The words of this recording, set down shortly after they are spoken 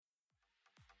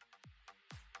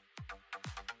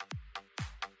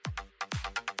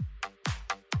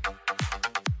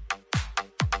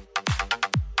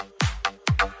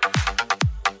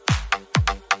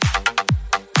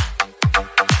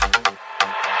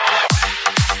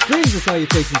Greetings and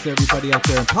salutations to everybody out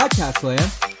there in podcast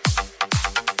land.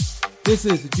 This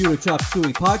is the Judo Chop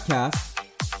Suey podcast,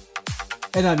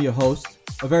 and I'm your host,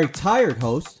 a very tired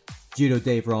host, Judo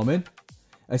Dave Roman.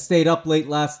 I stayed up late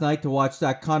last night to watch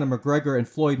that Conor McGregor and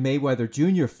Floyd Mayweather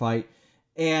Jr. fight,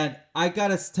 and I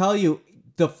gotta tell you,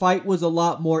 the fight was a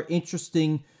lot more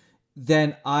interesting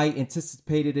than I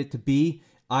anticipated it to be.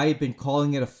 I had been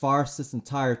calling it a farce this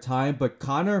entire time, but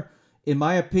Conor, in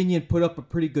my opinion, put up a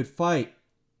pretty good fight.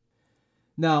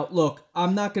 Now, look,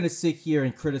 I'm not going to sit here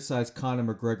and criticize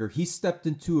Conor McGregor. He stepped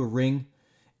into a ring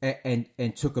and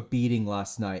took a beating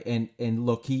last night. And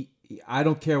look, I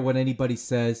don't care what anybody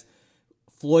says.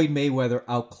 Floyd Mayweather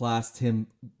outclassed him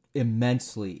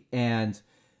immensely. And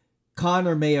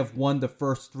Conor may have won the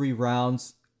first 3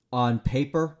 rounds on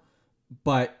paper,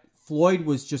 but Floyd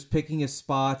was just picking his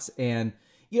spots. And,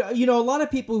 you know, a lot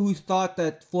of people who thought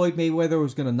that Floyd Mayweather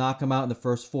was going to knock him out in the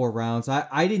first 4 rounds,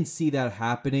 I didn't see that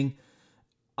happening.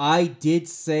 I did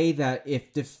say that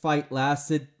if this fight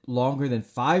lasted longer than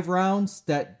 5 rounds,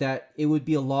 that it would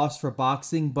be a loss for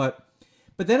boxing. But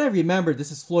then I remembered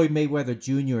this is Floyd Mayweather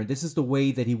Jr., and this is the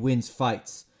way that he wins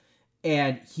fights.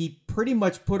 And he pretty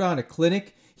much put on a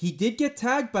clinic. He did get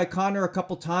tagged by Conor a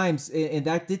couple times, and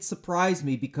that did surprise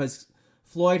me because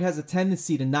Floyd has a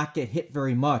tendency to not get hit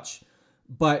very much.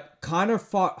 But Conor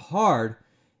fought hard.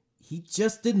 He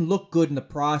just didn't look good in the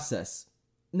process.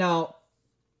 Now,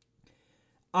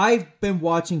 I've been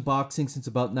watching boxing since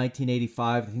about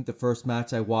 1985. I think the first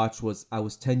match I watched was I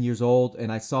was 10 years old, and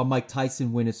I saw Mike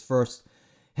Tyson win his first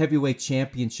heavyweight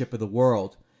championship of the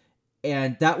world.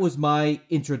 And that was my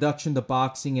introduction to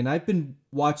boxing, and I've been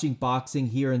watching boxing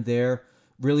here and there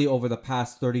really over the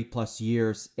past 30 plus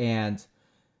years. And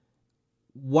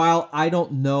while I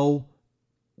don't know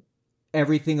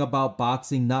everything about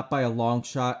boxing, not by a long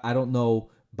shot, I don't know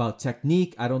about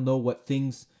technique, I don't know what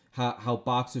things... How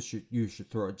boxers you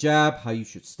should throw a jab, how you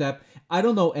should step. I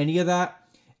don't know any of that.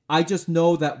 I just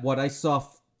know that what I saw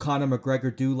Conor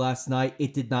McGregor do last night,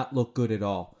 it did not look good at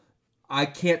all. I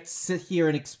can't sit here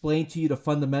and explain to you the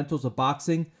fundamentals of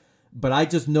boxing, but I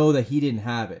just know that he didn't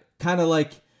have it. Kind of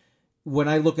like when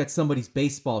I look at somebody's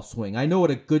baseball swing. I know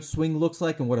what a good swing looks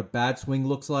like and what a bad swing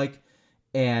looks like,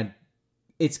 and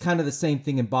it's kind of the same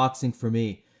thing in boxing for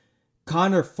me.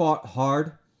 Conor fought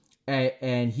hard.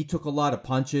 And he took a lot of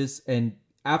punches. And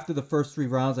after the first 3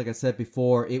 rounds, like I said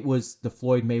before, it was the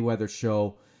Floyd Mayweather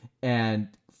show. And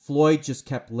Floyd just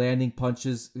kept landing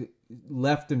punches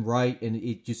left and right. And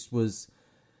it just was...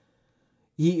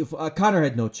 Conor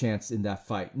had no chance in that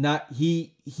fight.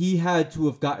 He had to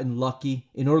have gotten lucky.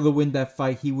 In order to win that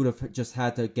fight, he would have just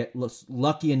had to get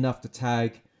lucky enough to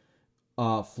tag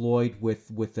Floyd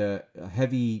with a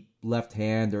heavy left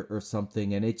hand or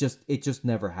something. And it just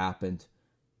never happened.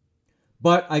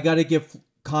 But I got to give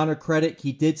Conor credit.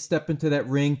 He did step into that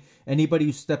ring. Anybody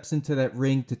who steps into that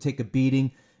ring to take a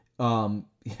beating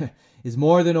is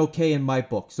more than okay in my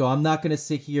book. So I'm not going to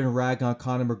sit here and rag on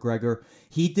Conor McGregor.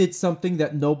 He did something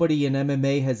that nobody in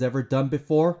MMA has ever done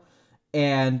before.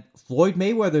 And Floyd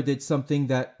Mayweather did something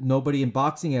that nobody in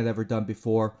boxing had ever done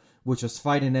before, which was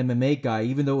fight an MMA guy.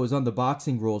 Even though it was on the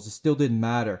boxing rules, it still didn't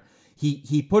matter.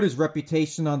 He put his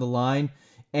reputation on the line.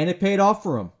 And it paid off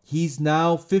for him. He's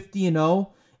now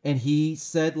 50-0, and he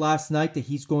said last night that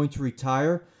he's going to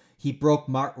retire. He broke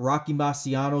Rocky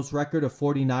Marciano's record of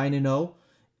 49-0.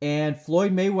 And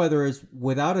Floyd Mayweather is,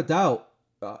 without a doubt,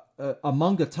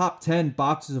 among the top 10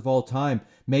 boxers of all time.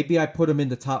 Maybe I put him in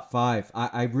the top 5.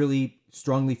 I really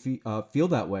strongly feel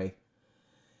that way.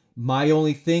 My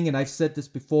only thing, and I've said this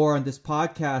before on this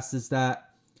podcast, is that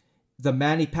the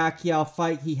Manny Pacquiao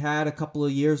fight he had a couple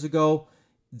of years ago,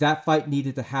 that fight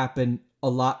needed to happen a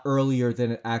lot earlier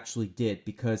than it actually did,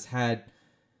 because had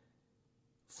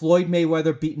Floyd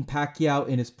Mayweather beaten Pacquiao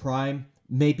in his prime,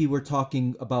 maybe we're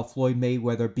talking about Floyd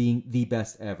Mayweather being the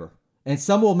best ever. And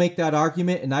some will make that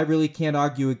argument, and I really can't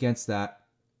argue against that.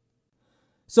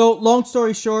 So, long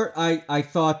story short, I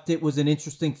thought it was an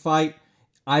interesting fight.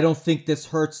 I don't think this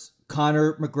hurts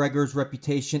Conor McGregor's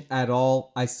reputation at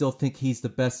all. I still think he's the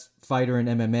best fighter in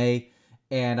MMA.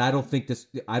 And I don't think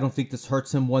this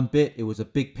hurts him one bit. It was a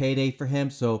big payday for him.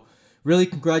 So really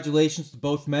congratulations to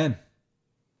both men.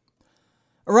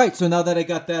 All right, so now that I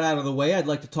got that out of the way, I'd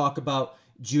like to talk about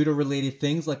judo-related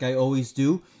things like I always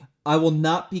do. I will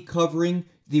not be covering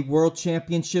the World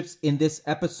Championships in this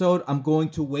episode. I'm going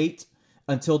to wait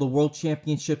until the World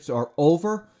Championships are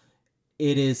over.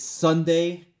 It is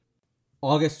Sunday,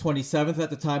 August 27th at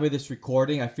the time of this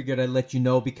recording. I figured I'd let you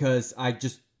know because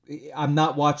I'm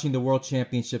not watching the World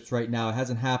Championships right now. It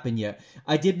hasn't happened yet.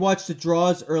 I did watch the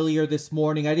draws earlier this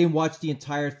morning. I didn't watch the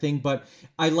entire thing, but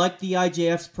I liked the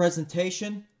IJF's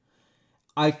presentation.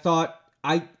 I thought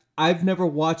I've never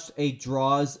watched a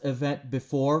draws event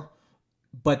before,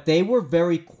 but they were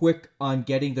very quick on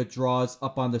getting the draws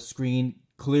up on the screen.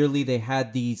 Clearly, they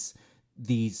had these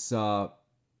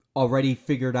already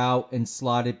figured out and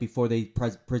slotted before they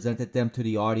presented them to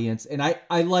the audience. And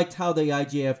I liked how the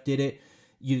IJF did it.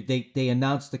 They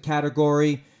announced the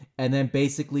category, and then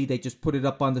basically they just put it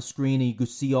up on the screen, and you could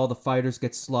see all the fighters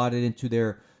get slotted into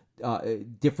their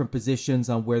different positions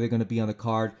on where they're going to be on the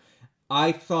card.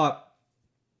 I thought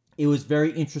it was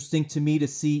very interesting to me to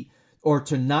see, or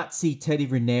to not see, Teddy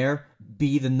Riner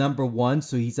be the number one.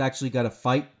 So he's actually got a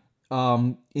fight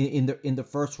in the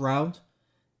first round.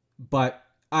 But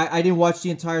I didn't watch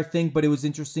the entire thing, but it was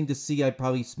interesting to see. I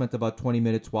probably spent about 20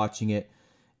 minutes watching it.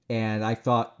 And I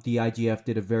thought the IGF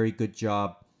did a very good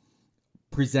job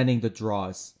presenting the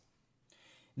draws.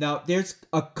 Now, there's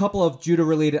a couple of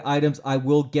judo-related items I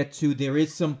will get to. There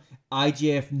is some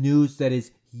IGF news that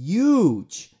is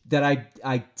huge that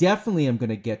I definitely am going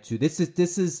to get to. This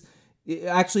is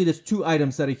actually, there's two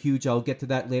items that are huge. I'll get to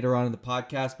that later on in the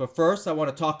podcast. But first, I want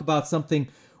to talk about something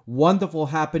wonderful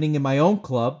happening in my own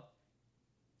club.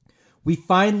 We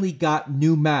finally got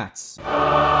new mats.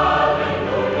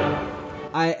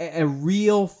 A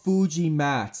real Fuji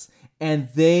mats, and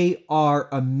they are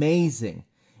amazing.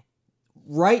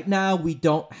 Right now, we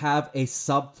don't have a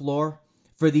subfloor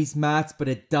for these mats, but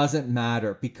it doesn't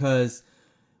matter because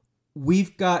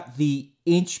we've got the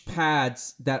inch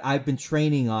pads that I've been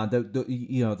training on,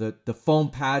 the foam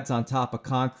pads on top of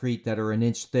concrete that are an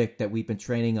inch thick that we've been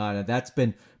training on, and that's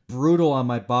been brutal on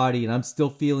my body, and I'm still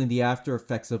feeling the after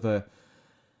effects of a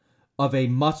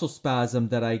muscle spasm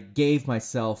that I gave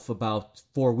myself about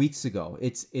 4 weeks ago.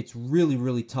 It's really,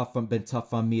 really tough. Been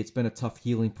tough on me. It's been a tough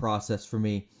healing process for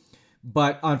me.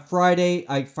 But on Friday,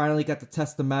 I finally got to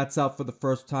test the mats out for the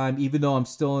first time. Even though I'm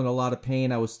still in a lot of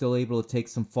pain, I was still able to take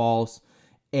some falls,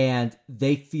 and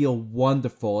they feel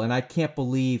wonderful. And I can't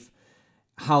believe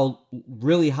how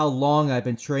long I've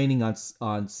been training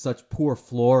on such poor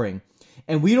flooring.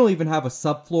 And we don't even have a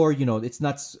subfloor,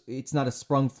 it's not a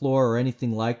sprung floor or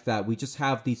anything like that. We just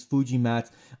have these Fuji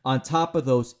mats on top of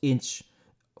those inch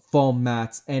foam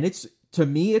mats, and to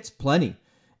me it's plenty.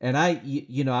 And I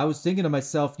was thinking to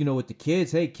myself, with the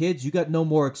kids, hey kids, you got no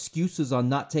more excuses on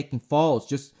not taking falls.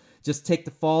 Just take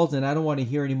the falls, and I don't want to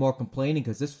hear any more complaining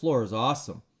because this floor is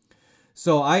awesome.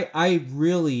 So I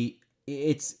really,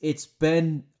 it's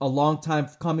been a long time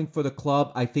coming for the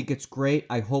club. I think it's great.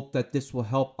 I hope that this will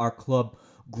help our club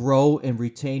grow and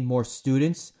retain more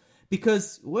students.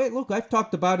 Because, I've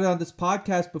talked about it on this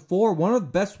podcast before. One of the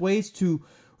best ways to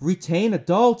retain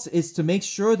adults is to make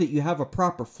sure that you have a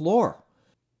proper floor.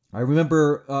 I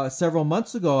remember several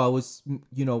months ago,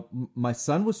 my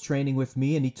son was training with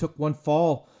me, and he took one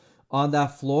fall on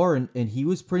that floor, and he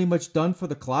was pretty much done for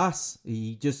the class.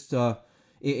 He just,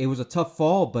 it was a tough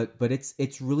fall, but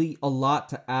it's really a lot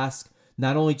to ask,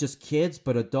 not only just kids,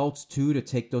 but adults too, to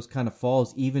take those kind of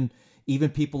falls. Even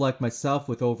people like myself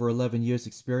with over 11 years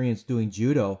experience doing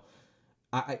judo,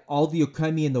 all the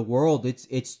ukemi in the world,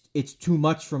 it's too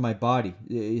much for my body,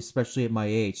 especially at my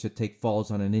age, to take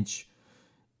falls on an inch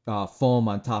foam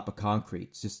on top of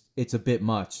concrete. It's a bit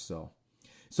much. So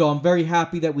I'm very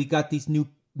happy that we got these new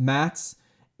mats,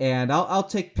 and I'll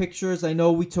take pictures. I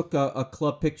know we took a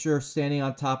club picture standing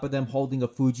on top of them holding a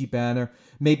Fuji banner.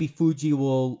 Maybe Fuji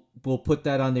will put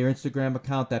that on their Instagram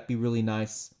account. That'd be really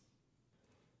nice.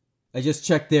 I just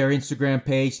checked their Instagram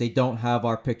page. They don't have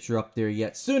our picture up there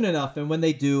yet. Soon enough, and when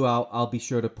they do, I'll be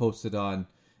sure to post it on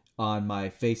my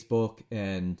Facebook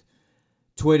and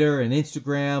Twitter and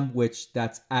Instagram, which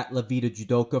that's at La Vida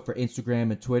Judoka for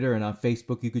Instagram and Twitter. And on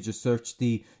Facebook, you could just search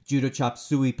the Judo Chop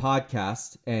Suey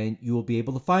podcast, and you will be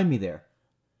able to find me there.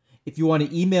 If you want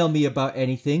to email me about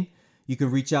anything, you can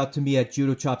reach out to me at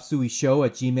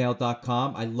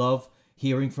judochopsueyshow@gmail.com. I love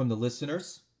hearing from the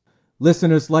listeners.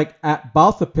 Listeners like at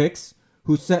Balthapix,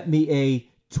 who sent me a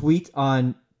tweet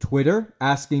on Twitter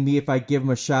asking me if I give him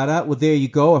a shout out. Well, there you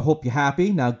go. I hope you're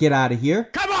happy. Now get out of here.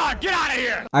 Come on, get out of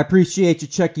here. I appreciate you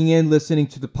checking in, listening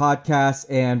to the podcast,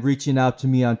 and reaching out to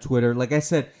me on Twitter. Like I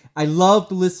said, I love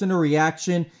the listener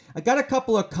reaction. I got a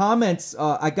couple of comments.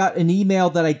 I got an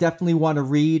email that I definitely want to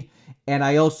read, and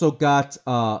I also got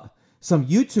some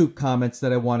YouTube comments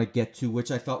that I want to get to,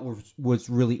 which I thought was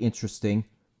really interesting.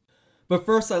 But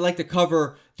first, I'd like to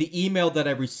cover the email that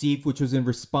I received, which was in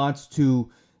response to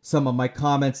some of my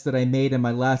comments that I made in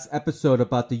my last episode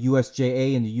about the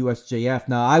USJA and the USJF.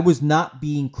 Now, I was not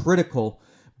being critical,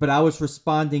 but I was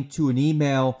responding to an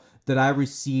email that I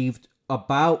received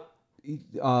about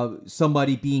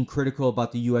somebody being critical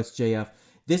about the USJF.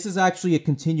 This is actually a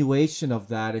continuation of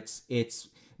that. It's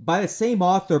by the same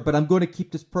author, but I'm going to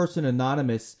keep this person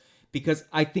anonymous because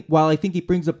I think while I think he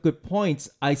brings up good points,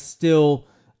 I still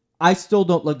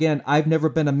don't, again, I've never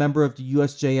been a member of the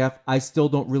USJF. I still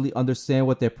don't really understand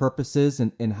what their purpose is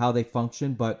and how they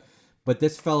function, but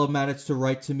this fellow managed to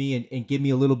write to me and give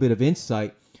me a little bit of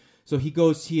insight. So he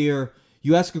goes here,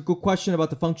 you ask a good question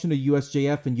about the function of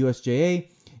USJF and USJA.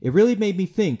 It really made me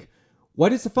think,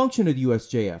 what is the function of the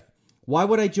USJF? Why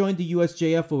would I join the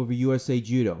USJF over USA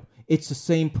Judo? It's the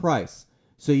same price.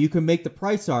 So you can make the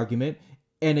price argument,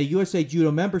 and a USA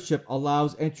Judo membership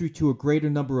allows entry to a greater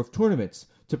number of tournaments.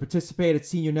 To participate at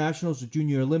senior nationals or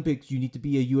junior Olympics, you need to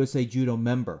be a USA Judo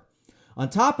member. On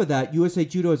top of that, USA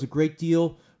Judo has a great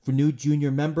deal for new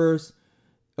junior members.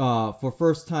 For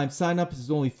first-time sign-ups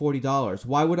is only $40.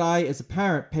 Why would I, as a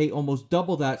parent, pay almost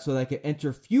double that so that I could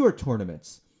enter fewer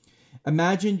tournaments?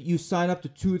 Imagine you sign up to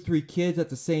 2 or 3 kids at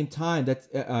the same time. That's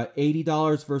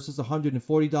 $80 versus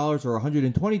 $140 or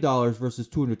 $120 versus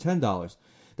 $210.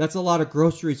 That's a lot of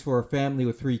groceries for a family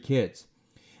with 3 kids.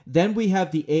 Then we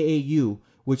have the AAU,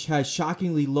 which has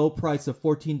shockingly low price of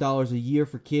 $14 a year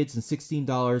for kids and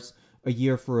 $16 a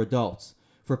year for adults.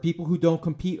 For people who don't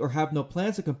compete or have no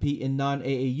plans to compete in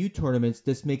non-AAU tournaments,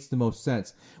 this makes the most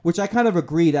sense, which I kind of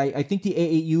agreed. I think the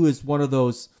AAU is one of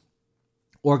those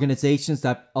organizations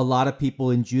that a lot of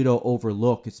people in judo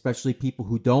overlook, especially people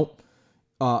who don't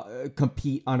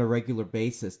compete on a regular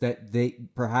basis, that they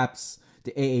perhaps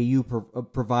the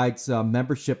AAU provides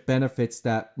membership benefits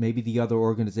that maybe the other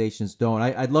organizations don't.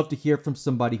 I'd love to hear from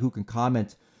somebody who can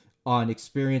comment on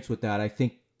experience with that. I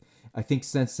think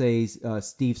Sensei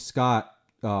Steve Scott,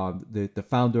 the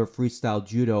founder of Freestyle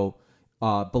Judo,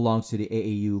 belongs to the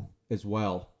AAU as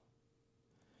well.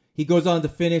 He goes on to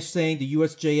finish saying the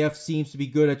USJF seems to be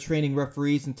good at training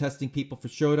referees and testing people for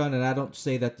Shodan, and I don't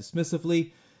say that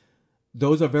dismissively.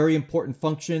 Those are very important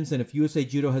functions, and if USA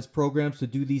Judo has programs to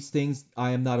do these things,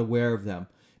 I am not aware of them.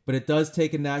 But does it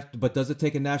take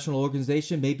a national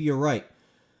organization? Maybe you're right.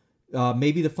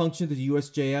 Maybe the functions of the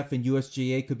USJF and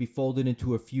USJA could be folded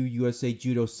into a few USA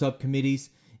Judo subcommittees.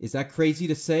 Is that crazy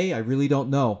to say? I really don't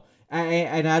know.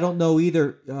 And I don't know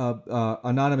either,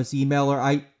 anonymous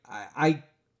emailer. I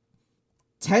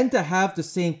tend to have the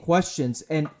same questions,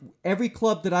 and every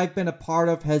club that I've been a part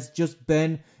of has just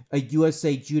been a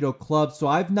USA Judo club, so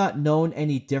I've not known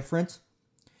any different.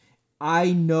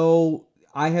 I know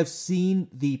I have seen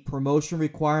the promotion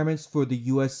requirements for the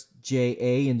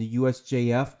USJA and the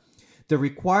USJF. The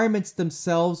requirements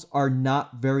themselves are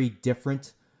not very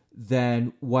different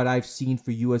than what I've seen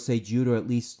for USA Judo, at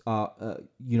least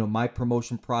my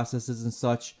promotion processes and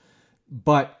such.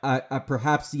 But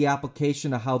perhaps the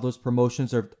application of how those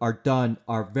promotions are done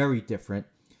are very different.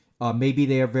 Maybe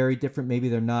they are very different, maybe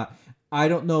they're not. I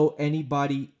don't know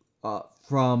anybody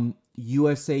from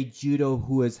USA Judo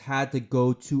who has had to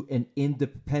go to an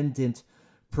independent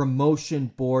promotion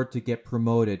board to get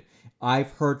promoted.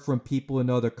 I've heard from people in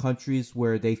other countries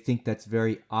where they think that's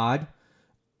very odd.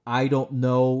 I don't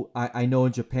know. I know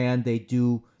in Japan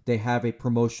they have a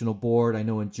promotional board. I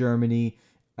know in Germany,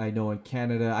 I know in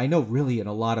Canada, I know really in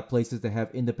a lot of places they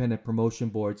have independent promotion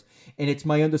boards. And it's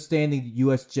my understanding that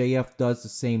USJF does the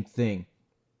same thing.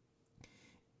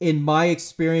 In my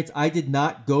experience, I did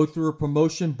not go through a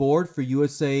promotion board for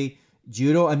USA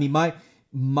Judo. I mean,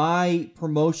 my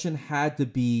promotion had to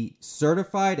be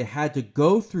certified. It had to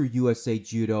go through USA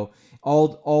Judo.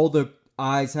 All the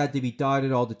I's had to be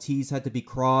dotted, all the T's had to be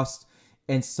crossed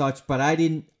and such. But I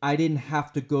didn't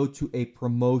have to go to a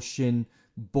promotion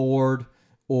board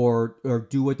or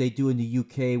do what they do in the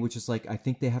UK, which is like I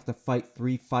think they have to fight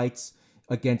 3 fights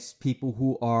against people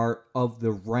who are of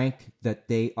the rank that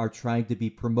they are trying to be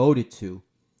promoted to.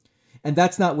 And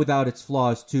that's not without its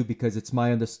flaws too, because it's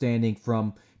my understanding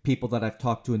from people that I've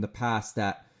talked to in the past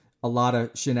that a lot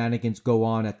of shenanigans go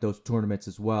on at those tournaments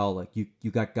as well. Like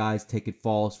you got guys taking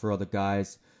falls for other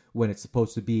guys when it's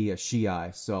supposed to be a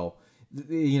shiai. So,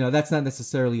 that's not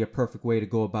necessarily a perfect way to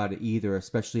go about it either,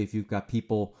 especially if you've got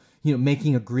people,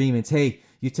 making agreements. Hey,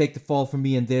 you take the fall for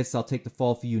me in this, I'll take the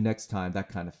fall for you next time, that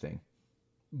kind of thing.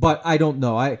 But I don't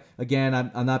know.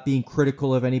 I'm not being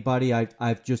critical of anybody.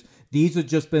 These have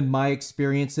just been my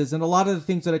experiences, and a lot of the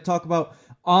things that I talk about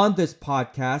on this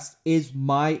podcast is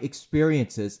my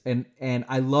experiences, and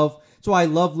I love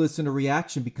listener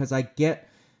reaction because I get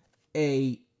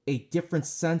a different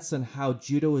sense on how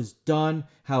judo is done,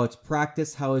 how it's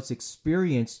practiced, how it's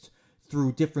experienced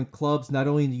through different clubs, not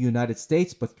only in the United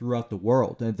States but throughout the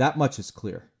world, and that much is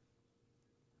clear.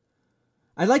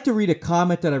 I'd like to read a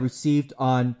comment that I received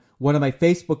on one of my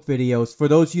Facebook videos. For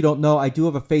those you don't know, I do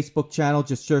have a Facebook channel.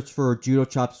 Just search for Judo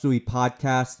Chop Suey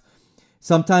Podcast.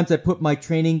 Sometimes I put my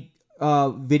training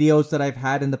videos that I've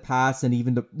had in the past and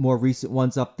even the more recent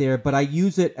ones up there, but I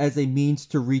use it as a means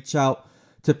to reach out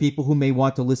to people who may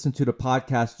want to listen to the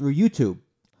podcast through YouTube.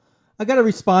 I got a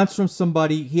response from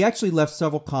somebody. He actually left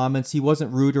several comments. He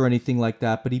wasn't rude or anything like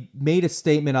that, but he made a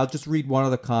statement. I'll just read one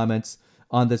of the comments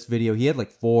on this video. He had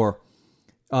like 4.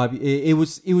 It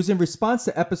was in response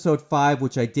to episode 5,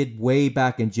 which I did way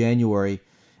back in January.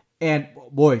 And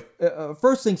boy,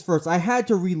 first things first, I had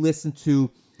to re-listen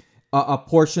to a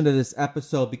portion of this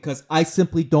episode because I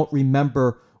simply don't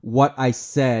remember what I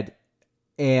said.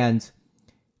 And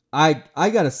I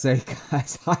gotta say,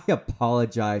 guys, I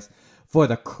apologize for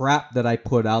the crap that I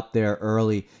put out there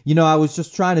early. You know, I was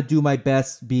just trying to do my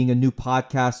best being a new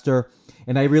podcaster,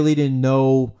 and I really didn't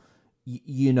know,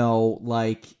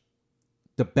 like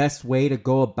the best way to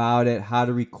go about it, how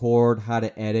to record, how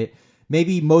to edit.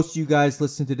 Maybe most of you guys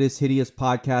listen to this hideous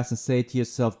podcast and say to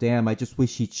yourself, damn, I just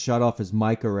wish he'd shut off his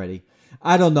mic already.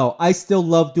 I don't know. I still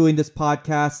love doing this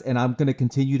podcast, and I'm going to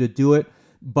continue to do it.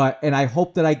 And I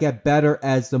hope that I get better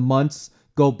as the months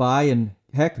go by, and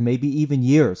heck, maybe even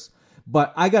years.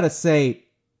 But I got to say,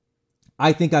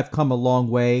 I think I've come a long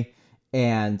way,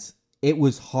 and it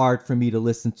was hard for me to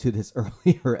listen to this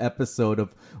earlier episode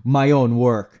of my own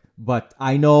work. But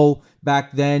I know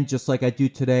back then, just like I do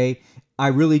today, I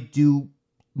really do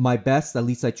my best. At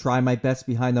least I try my best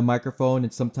behind the microphone,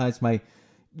 and sometimes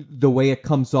the way it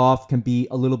comes off can be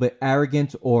a little bit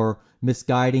arrogant or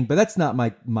misguiding, but that's not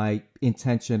my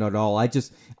intention at all. I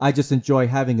just enjoy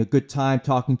having a good time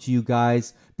talking to you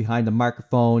guys behind the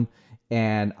microphone,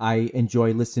 and I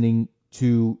enjoy listening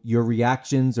to your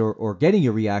reactions or getting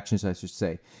your reactions, I should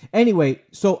say. Anyway,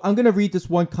 so I'm going to read this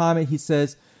one comment. He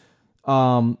says,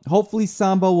 hopefully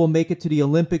Sambo will make it to the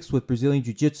Olympics with Brazilian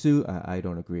Jiu-Jitsu. I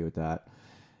don't agree with that.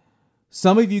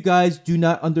 Some of you guys do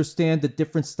not understand the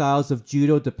different styles of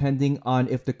judo depending on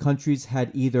if the countries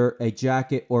had either a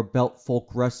jacket or belt folk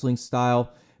wrestling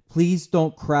style. Please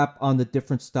don't crap on the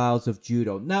different styles of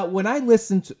judo. Now, when I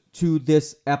listened to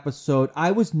this episode,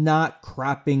 I was not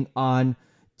crapping on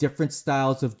different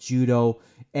styles of judo,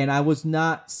 and I was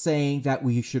not saying that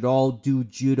we should all do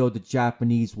judo the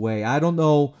Japanese way. I don't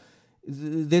know.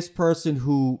 This person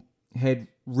who had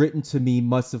written to me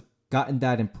must have gotten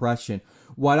that impression.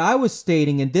 What I was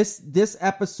stating, and this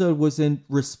episode was in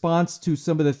response to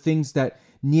some of the things that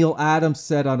Neil Adams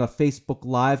said on a Facebook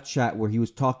live chat where he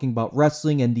was talking about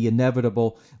wrestling, and the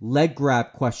inevitable leg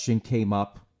grab question came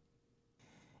up.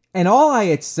 And all I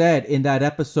had said in that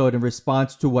episode in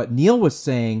response to what Neil was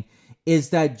saying is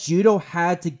that judo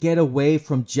had to get away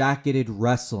from jacketed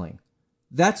wrestling.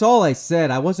 That's all I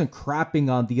said. I wasn't crapping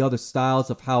on the other styles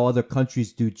of how other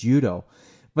countries do judo.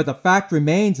 But the fact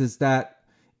remains is that,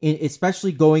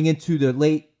 especially going into the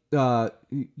late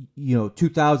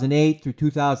 2008 through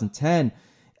 2010,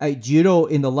 judo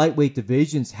in the lightweight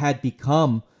divisions had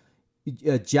become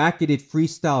jacketed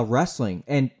freestyle wrestling.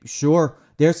 And sure,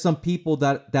 there's some people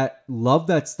that love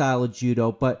that style of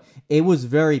judo, but it was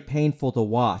very painful to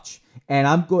watch. And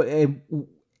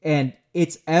and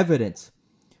it's evident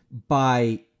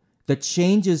by the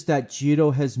changes that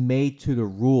judo has made to the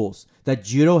rules, that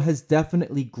judo has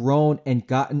definitely grown and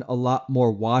gotten a lot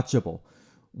more watchable.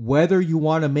 Whether you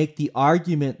want to make the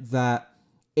argument that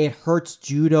it hurts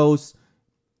judo's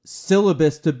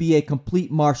syllabus to be a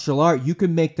complete martial art, you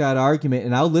can make that argument,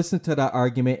 and I'll listen to that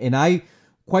argument. And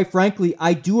quite frankly,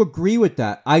 I do agree with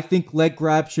that. I think leg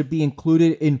grab should be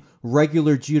included in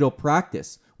regular judo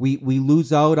practice. We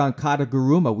lose out on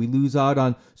kataguruma. We lose out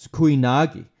on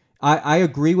sukuinagi. I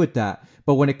agree with that.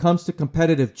 But when it comes to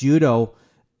competitive judo,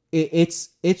 it's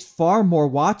far more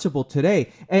watchable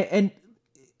today. And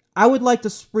I would like to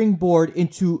springboard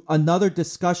into another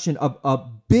discussion of a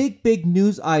big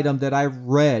news item that I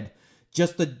read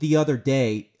just the other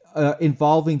day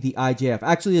involving the IJF.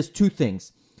 Actually, there's 2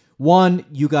 things. One,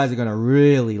 you guys are going to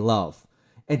really love.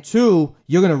 And 2,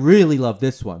 you're going to really love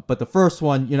this one. But the first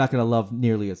one, you're not going to love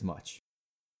nearly as much.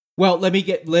 Well, let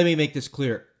me make this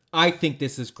clear. I think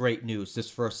this is great news, this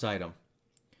first item.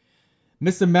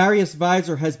 Mr. Marius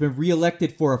Weiser has been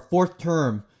reelected for a 4th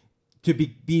term to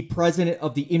be president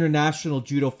of the International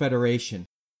Judo Federation.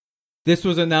 This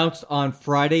was announced on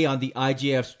Friday on the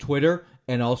IJF's Twitter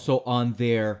and also on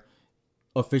their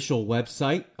official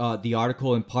website. The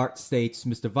article in part states,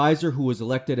 Mr. Weiser, who was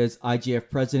elected as IJF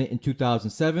president in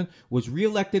 2007, was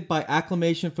reelected by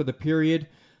acclamation for the period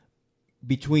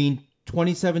between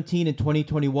 2017 and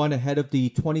 2021 ahead of the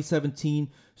 2017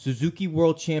 Suzuki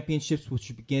World Championships,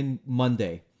 which begin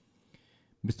Monday.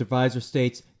 Mr. Weiser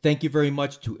states, "Thank you very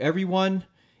much to everyone.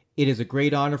 It is a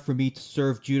great honor for me to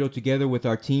serve judo together with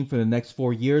our team for the next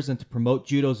 4 years and to promote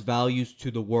judo's values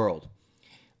to the world.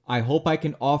 I hope I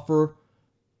can offer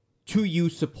to you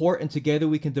support, and together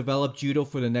we can develop judo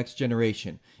for the next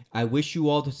generation. I wish you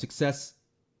all the success.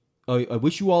 I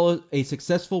wish you all a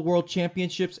successful World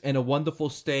Championships and a wonderful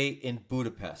stay in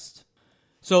Budapest.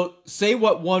 So say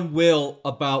what one will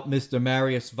about Mr.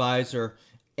 Marius Weiser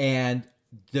and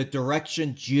the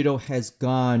direction judo has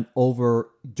gone over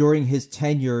during his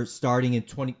tenure starting in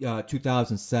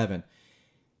 2007.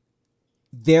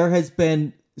 There has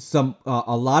been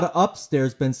a lot of ups,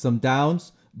 there's been some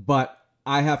downs, but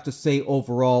I have to say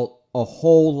overall a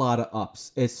whole lot of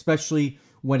ups, especially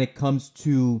when it comes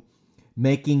to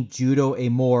making judo a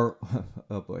more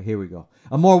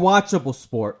a more watchable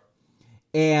sport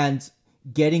and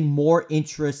getting more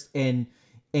interest and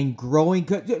growing.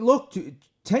 Look,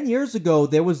 10 years ago,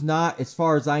 there was not, as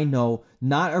far as I know,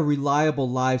 not a reliable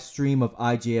live stream of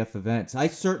IJF events. I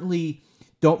certainly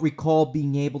don't recall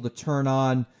being able to turn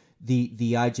on the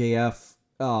IJF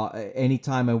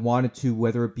anytime I wanted to,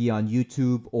 whether it be on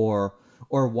YouTube or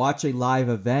watch a live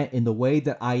event in the way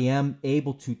that I am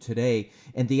able to today.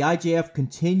 And the IJF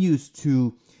continues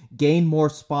to gain more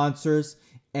sponsors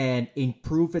and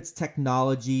improve its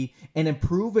technology and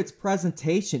improve its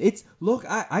presentation.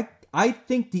 I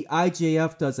think the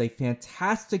IJF does a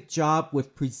fantastic job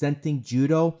with presenting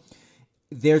judo.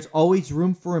 There's always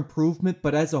room for improvement,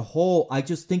 but as a whole, I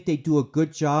just think they do a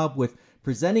good job with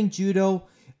presenting judo,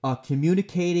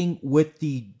 communicating with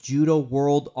the judo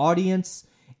world audience,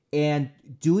 and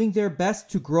doing their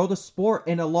best to grow the sport.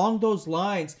 And along those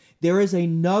lines, there is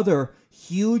another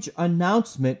huge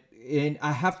announcement, and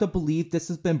I have to believe this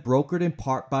has been brokered in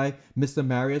part by Mr.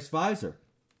 Marius Weiser.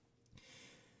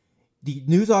 The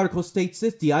news article states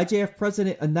this: the IJF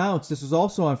president announced, this was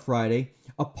also on Friday,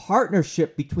 a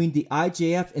partnership between the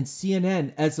IJF and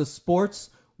CNN as the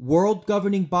sport's world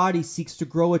governing body seeks to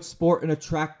grow its sport and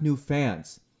attract new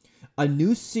fans. A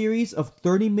new series of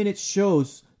 30-minute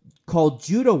shows called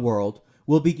Judo World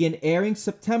will begin airing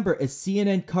September as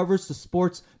CNN covers the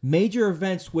sport's major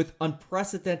events with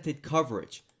unprecedented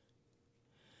coverage.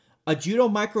 A judo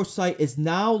microsite is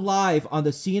now live on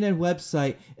the CNN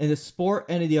website, and the sport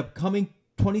and the upcoming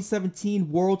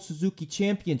 2017 Suzuki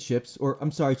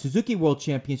World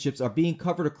Championships are being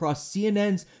covered across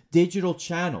CNN's digital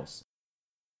channels.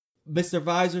 Mr.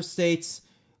 Weiser states,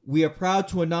 "We are proud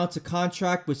to announce a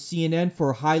contract with CNN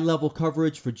for high-level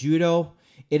coverage for judo.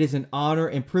 It is an honor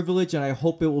and privilege, and I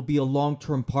hope it will be a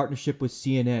long-term partnership with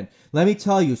CNN." Let me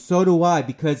tell you, so do I,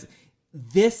 because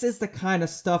this is the kind of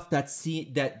stuff that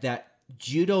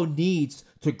judo needs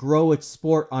to grow its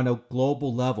sport on a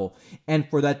global level, and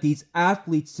for these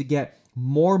athletes to get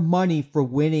more money for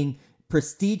winning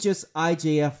prestigious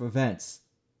IJF events.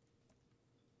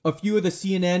 A few of the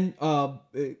CNN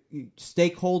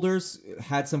stakeholders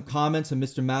had some comments, and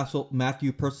Mr.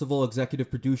 Matthew Percival,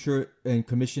 executive producer and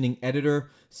commissioning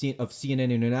editor of CNN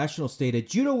International, stated,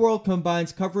 "Judo World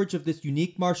combines coverage of this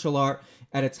unique martial art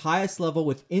at its highest level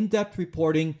with in-depth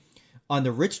reporting on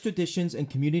the rich traditions and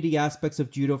community aspects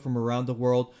of judo from around the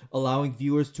world, allowing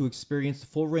viewers to experience the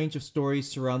full range of stories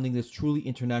surrounding this truly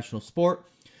international sport.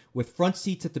 With front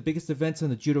seats at the biggest events on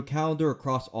the judo calendar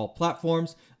across all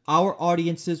platforms, our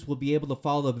audiences will be able to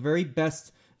follow the very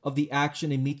best of the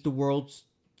action and meet the world's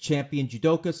champion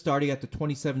judoka starting at the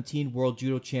 2017 World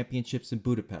Judo Championships in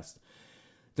Budapest.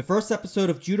 The first episode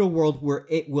of Judo World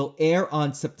will air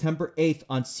on September 8th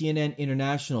on CNN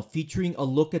International, featuring a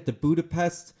look at the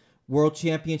Budapest World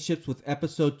Championships with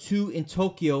episode 2 in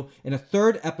Tokyo and a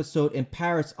third episode in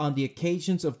Paris on the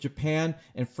occasions of Japan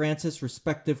and France's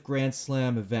respective Grand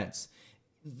Slam events."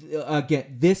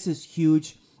 Again, this is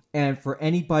huge, and for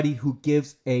anybody who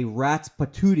gives a rat's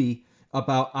patootie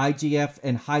about IJF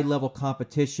and high-level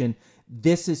competition,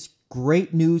 this is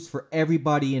great news for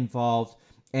everybody involved,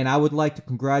 and I would like to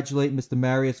congratulate Mr.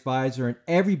 Marius Weiser and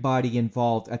everybody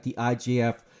involved at the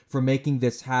IJF for making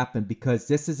this happen, because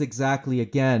this is exactly,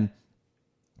 again,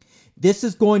 this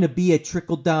is going to be a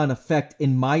trickle-down effect,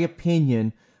 in my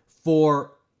opinion,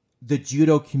 for the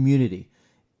judo community.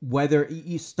 Whether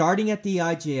you starting at the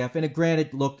IJF, and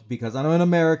granted, look, because I'm an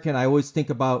American, I always think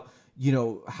about,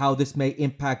 how this may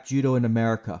impact judo in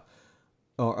America,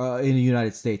 or in the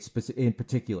United States in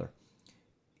particular.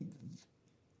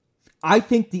 I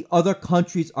think the other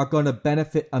countries are going to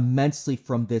benefit immensely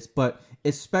from this, but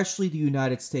especially the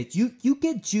United States. You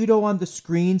get judo on the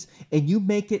screens and you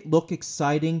make it look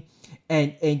exciting,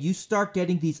 and you start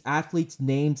getting these athletes'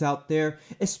 names out there.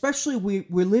 Especially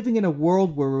we're living in a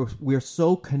world where we're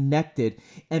so connected,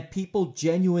 and people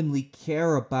genuinely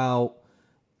care about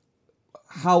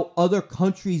how other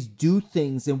countries do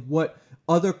things and what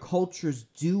other cultures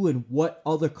do and what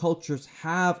other cultures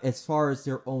have as far as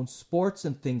their own sports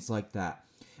and things like that.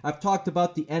 I've talked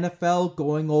about the NFL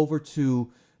going over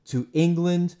to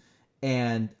England,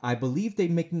 and I believe they're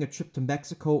making a trip to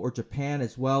Mexico or Japan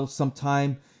as well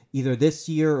sometime either this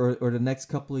year or the next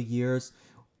couple of years.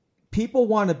 People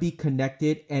want to be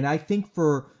connected, and I think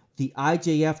for the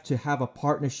IJF to have a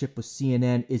partnership with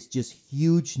CNN is just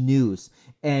huge news.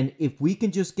 And if we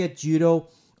can just get judo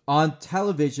on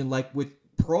television, like with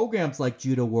programs like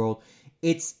Judo World,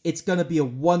 it's going to be a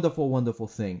wonderful, wonderful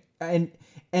thing. And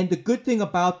the good thing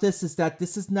about this is that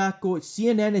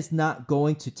CNN is not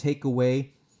going to take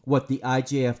away what the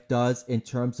IJF does in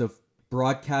terms of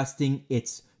broadcasting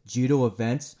its judo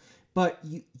events. But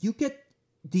you get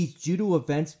these judo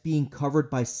events being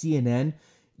covered by CNN,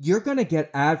 you're going to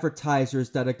get advertisers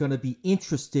that are going to be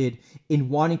interested in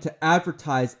wanting to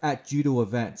advertise at judo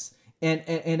events.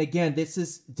 And again, this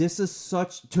is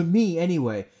such, to me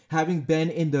anyway, having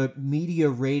been in the media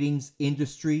ratings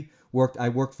industry, I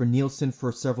worked for Nielsen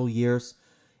for several years.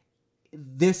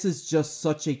 This is just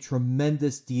such a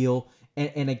tremendous deal.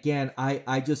 And again,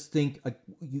 I just think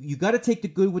you got to take the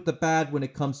good with the bad when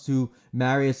it comes to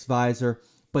Marius Weiser.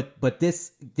 But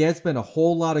there's been a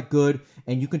whole lot of good,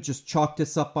 and you can just chalk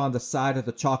this up on the side of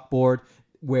the chalkboard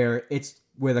where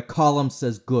the column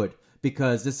says good,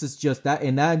 because this is just that,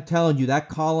 and I'm telling you, that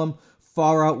column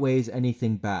far outweighs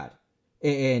anything bad.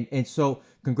 And so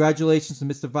congratulations to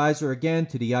Mr. Weiser again,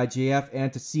 to the IJF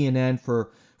and to CNN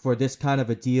for this kind of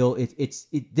a deal.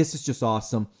 This is just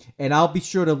awesome, and I'll be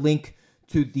sure to link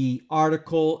to the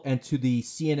article and to the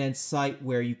CNN site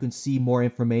where you can see more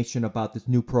information about this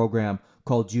new program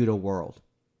called Judo World.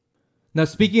 Now,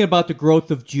 speaking about the growth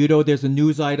of judo, there's a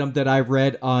news item that I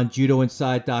read on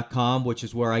judoinside.com, which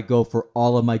is where I go for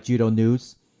all of my judo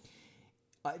news.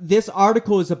 This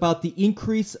article is about the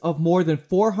increase of more than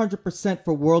 400%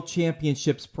 for World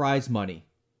Championships prize money.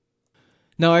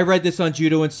 Now, I read this on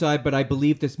Judo Inside, but I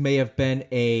believe this may have been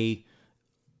a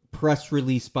press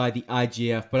release by the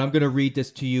IJF, but I'm going to read this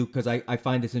to you because I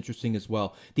find this interesting as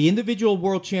well. The individual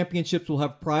world championships will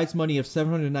have prize money of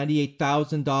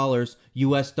 $798,000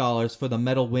 US dollars for the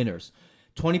medal winners.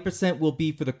 20% will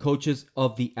be for the coaches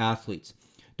of the athletes.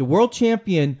 The world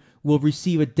champion will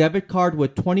receive a debit card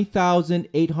with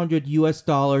 $20,800 US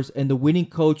dollars and the winning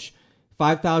coach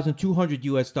 $5,200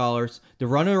 US dollars. The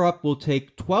runner-up will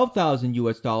take $12,000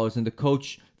 US dollars and the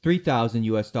coach $3,000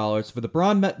 US dollars. For the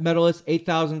bronze medalist,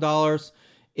 $8,000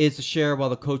 is the share,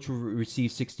 while the coach will receive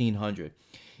 $1,600.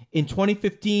 In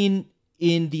 2015,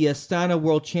 in the Astana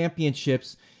World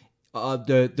Championships,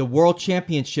 the World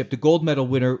Championship, the gold medal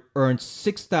winner earned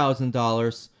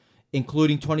 $6,000,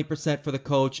 including 20% for the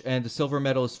coach, and the silver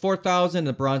medal is $4,000, and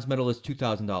the bronze medal is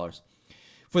 $2,000.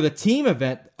 For the team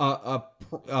event, a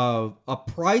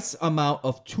price amount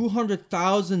of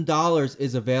 $200,000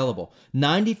 is available.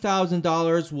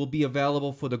 $90,000 will be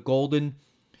available for the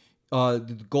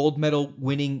gold medal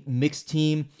winning mixed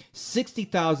team,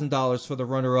 $60,000 for the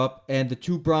runner-up, and the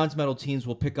two bronze medal teams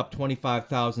will pick up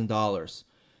 $25,000.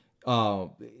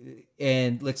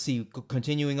 And let's see,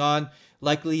 continuing on,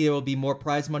 likely there will be more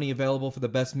prize money available for the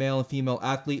best male and female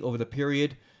athlete over the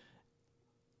period.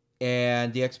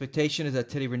 And the expectation is that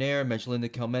Teddy Riner and Megelinda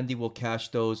Kelmendi will cash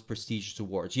those prestigious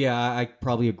awards. Yeah, I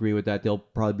probably agree with that. They'll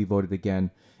probably be voted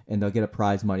again, and they'll get a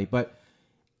prize money. But,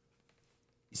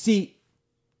 see,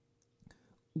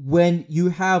 when you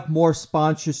have more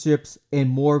sponsorships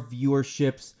and more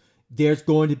viewerships, there's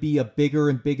going to be a bigger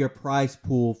and bigger prize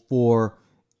pool for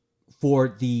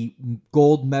the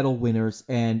gold medal winners,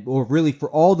 or really for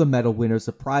all the medal winners.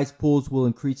 The prize pools will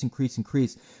increase.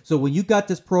 So when you got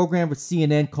this program with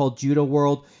CNN called Judo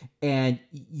World, and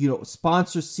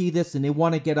sponsors see this and they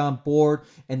want to get on board,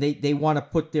 and they want to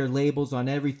put their labels on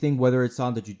everything, whether it's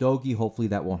on the judogi, hopefully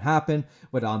that won't happen,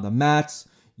 but on the mats,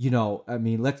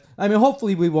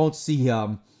 hopefully we won't see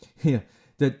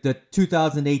the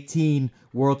 2018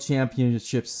 World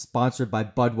Championships sponsored by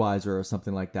Budweiser or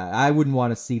something like that. I wouldn't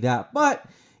want to see that. But,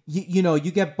 you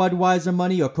get Budweiser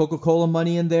money or Coca-Cola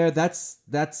money in there.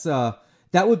 That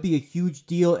would be a huge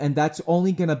deal, and that's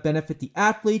only going to benefit the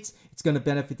athletes. It's going to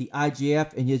benefit the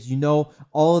IJF, and as you know,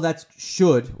 all of that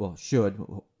should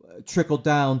trickle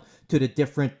down to the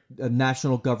different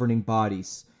national governing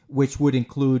bodies, which would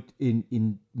include,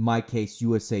 in my case,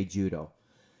 USA Judo.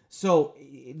 So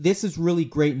this is really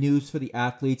great news for the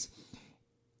athletes.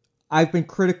 I've been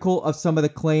critical of some of the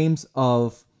claims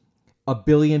of 1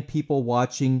 billion people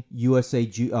watching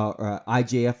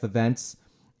IJF events,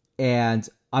 and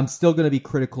I'm still going to be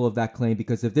critical of that claim,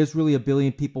 because if there's really 1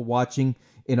 billion people watching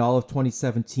in all of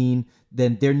 2017,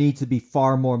 then there needs to be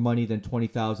far more money than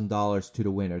 $20,000 to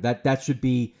the winner. That should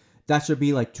be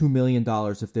like $2 million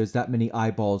if there's that many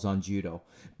eyeballs on judo.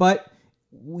 But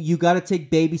you got to take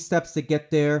baby steps to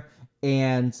get there.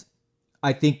 And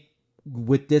I think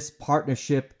with this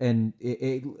partnership and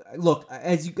look,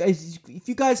 as you guys, if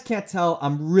you guys can't tell,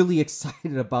 I'm really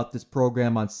excited about this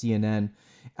program on CNN.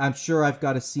 I'm sure I've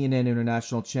got a CNN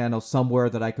International channel somewhere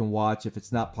that I can watch. If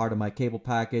it's not part of my cable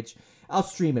package, I'll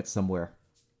stream it somewhere.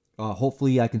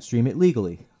 Hopefully I can stream it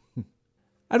legally.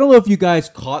 I don't know if you guys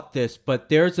caught this, but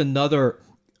there's a lot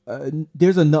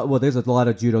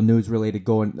of judo news related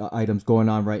items going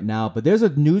on right now, but there's a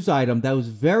news item that was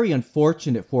very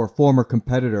unfortunate for a former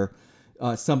competitor,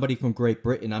 somebody from Great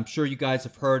Britain. I'm sure you guys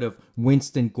have heard of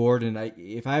Winston Gordon.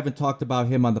 If I haven't talked about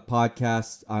him on the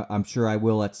podcast, I'm sure I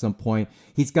will at some point.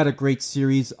 He's got a great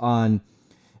series on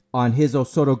his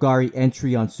Osotogari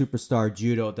entry on Superstar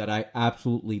Judo that I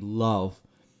absolutely love.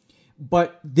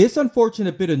 But this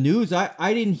unfortunate bit of news,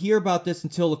 I didn't hear about this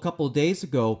until a couple of days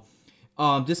ago.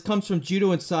 This comes from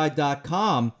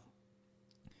JudoInside.com.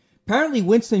 Apparently,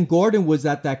 Winston Gordon was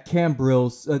at that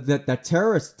Cambrils, that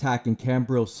terrorist attack in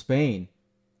Cambrils, Spain.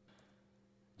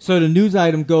 So the news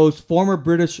item goes: former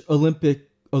British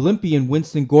Olympian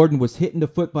Winston Gordon was hit in the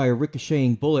foot by a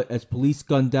ricocheting bullet as police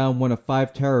gunned down one of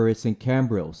 5 terrorists in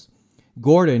Cambrils.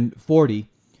 Gordon, 40,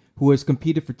 who has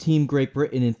competed for Team Great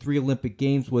Britain in 3 Olympic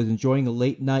Games, was enjoying a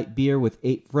late-night beer with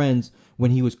 8 friends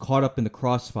when he was caught up in the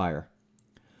crossfire.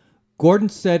 Gordon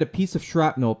said a piece of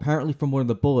shrapnel, apparently from one of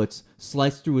the bullets,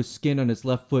 sliced through his skin on his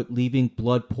left foot, leaving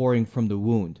blood pouring from the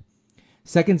wound.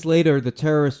 Seconds later, the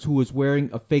terrorist, who was wearing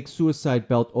a fake suicide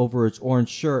belt over his orange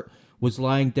shirt, was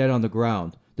lying dead on the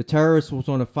ground. The terrorist was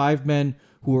one of 5 men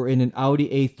who were in an Audi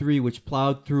A3 which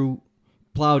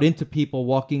plowed into people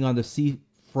walking on the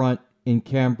seafront in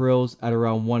Cambrils at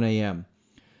around 1 a.m.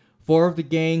 4 of the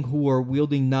gang, who were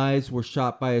wielding knives, were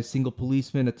shot by a single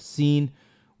policeman at the scene,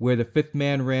 where the 5th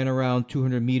man ran around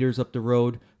 200 meters up the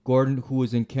road. Gordon, who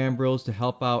was in Cambrils to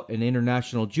help out an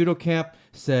international judo camp,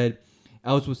 said,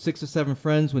 "I was with 6 or 7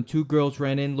 friends when 2 girls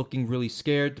ran in looking really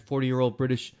scared. The 40-year-old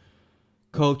British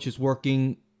coach is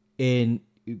working in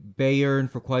Bayern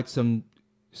for quite some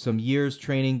years,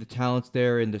 training the talents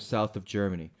there in the south of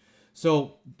Germany."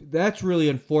 So that's really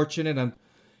unfortunate.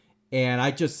 And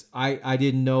I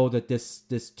didn't know that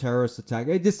this terrorist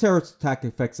attack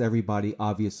affects everybody,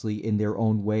 obviously, in their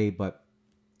own way. But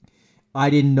I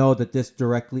didn't know that this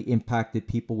directly impacted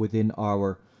people within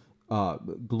our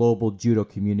global judo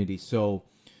community. So,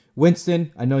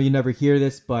 Winston, I know you never hear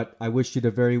this, but I wish you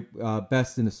the very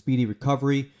best in a speedy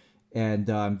recovery. And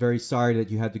I'm very sorry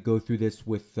that you had to go through this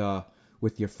with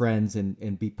your friends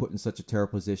and be put in such a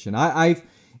terrible position.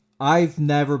 I've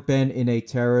never been in a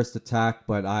terrorist attack,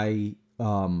 but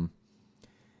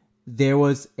there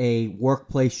was a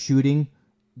workplace shooting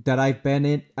that I've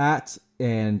been at,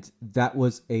 and that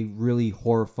was a really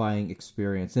horrifying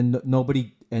experience. And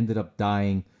nobody ended up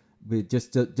dying, but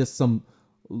just some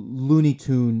Looney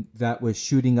Tune that was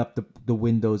shooting up the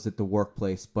windows at the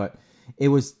workplace. But it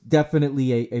was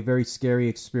definitely a very scary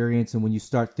experience. And when you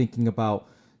start thinking about,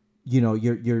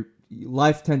 your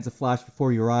life tends to flash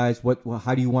before your eyes.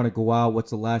 How do you want to go out?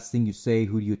 What's the last thing you say?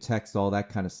 Who do you text? All that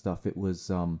kind of stuff. It was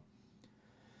a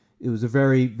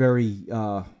very, very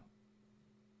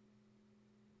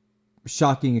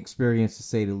shocking experience, to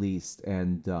say the least.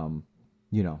 And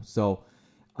so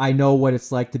I know what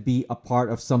it's like to be a part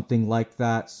of something like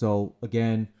that. So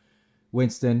again,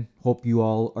 Winston, hope you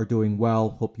all are doing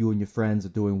well. Hope you and your friends are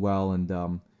doing well,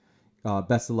 and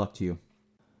best of luck to you.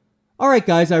 All right,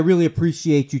 guys, I really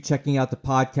appreciate you checking out the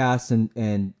podcast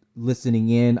and listening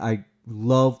in. I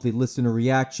love the listener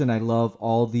reaction. I love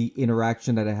all the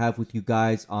interaction that I have with you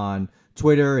guys on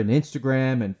Twitter and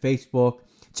Instagram and Facebook.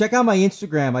 Check out my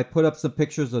Instagram. I put up some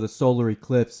pictures of the solar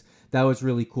eclipse. That was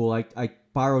really cool. I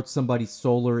borrowed somebody's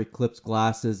solar eclipse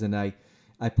glasses, and I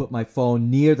put my phone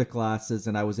near the glasses,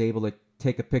 and I was able to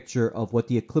take a picture of what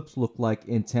the eclipse looked like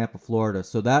in Tampa, Florida.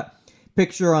 So that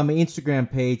picture on my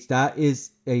Instagram page, that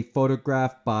is a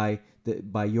photograph by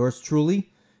yours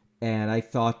truly, and I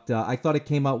thought it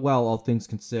came out well, all things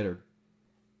considered.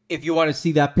 If you want to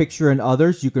see that picture and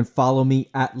others, you can follow me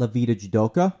at La Vida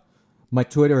Judoka. My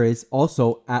Twitter is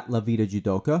also at La Vida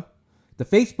Judoka. The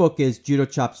Facebook is Judo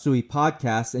Chop Suey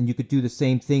Podcast, and you could do the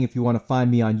same thing if you want to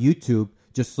find me on YouTube.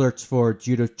 Just search for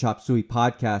Judo Chop Suey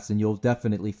Podcast, and you'll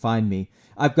definitely find me.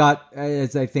 I've got,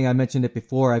 as I think I mentioned it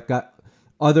before, I've got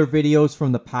other videos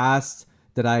from the past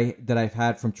that I've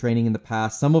had from training in the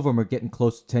past. Some of them are getting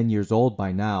close to 10 years old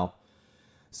by now.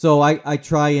 So I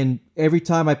try, and every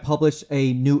time I publish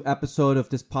a new episode of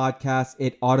this podcast,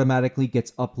 it automatically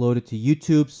gets uploaded to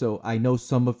YouTube. So I know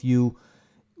some of you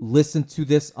listen to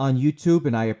this on YouTube,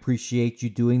 and I appreciate you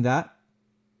doing that.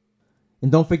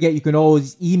 And don't forget, you can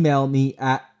always email me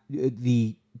at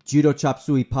the Judo Chop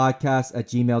Suey podcast at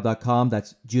gmail.com.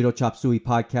 That's Judo Chop Suey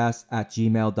podcast at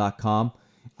gmail.com.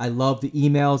 I love the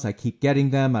emails. I keep getting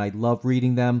them, and I love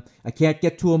reading them. I can't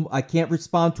get to them. I can't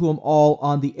respond to them all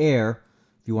on the air,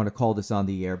 if you want to call this on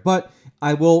the air. But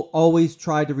I will always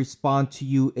try to respond to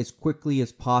you as quickly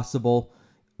as possible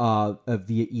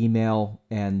via email,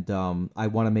 and I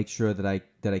want to make sure that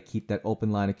I keep that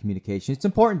open line of communication. It's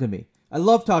important to me. I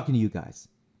love talking to you guys.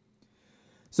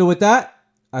 So with that,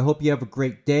 I hope you have a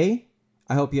great day.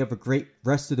 I hope you have a great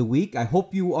rest of the week. I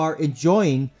hope you are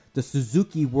enjoying the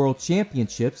Suzuki World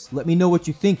Championships. Let me know what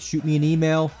you think. Shoot me an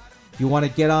email. If you want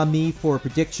to get on me for a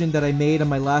prediction that I made on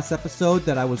my last episode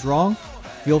that I was wrong,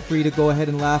 feel free to go ahead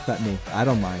and laugh at me. I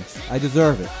don't mind. I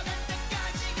deserve it.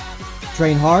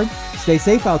 Train hard. Stay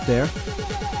safe out there.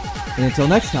 And until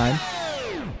next time,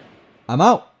 I'm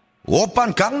out.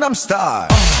 Oppan Gangnam Style.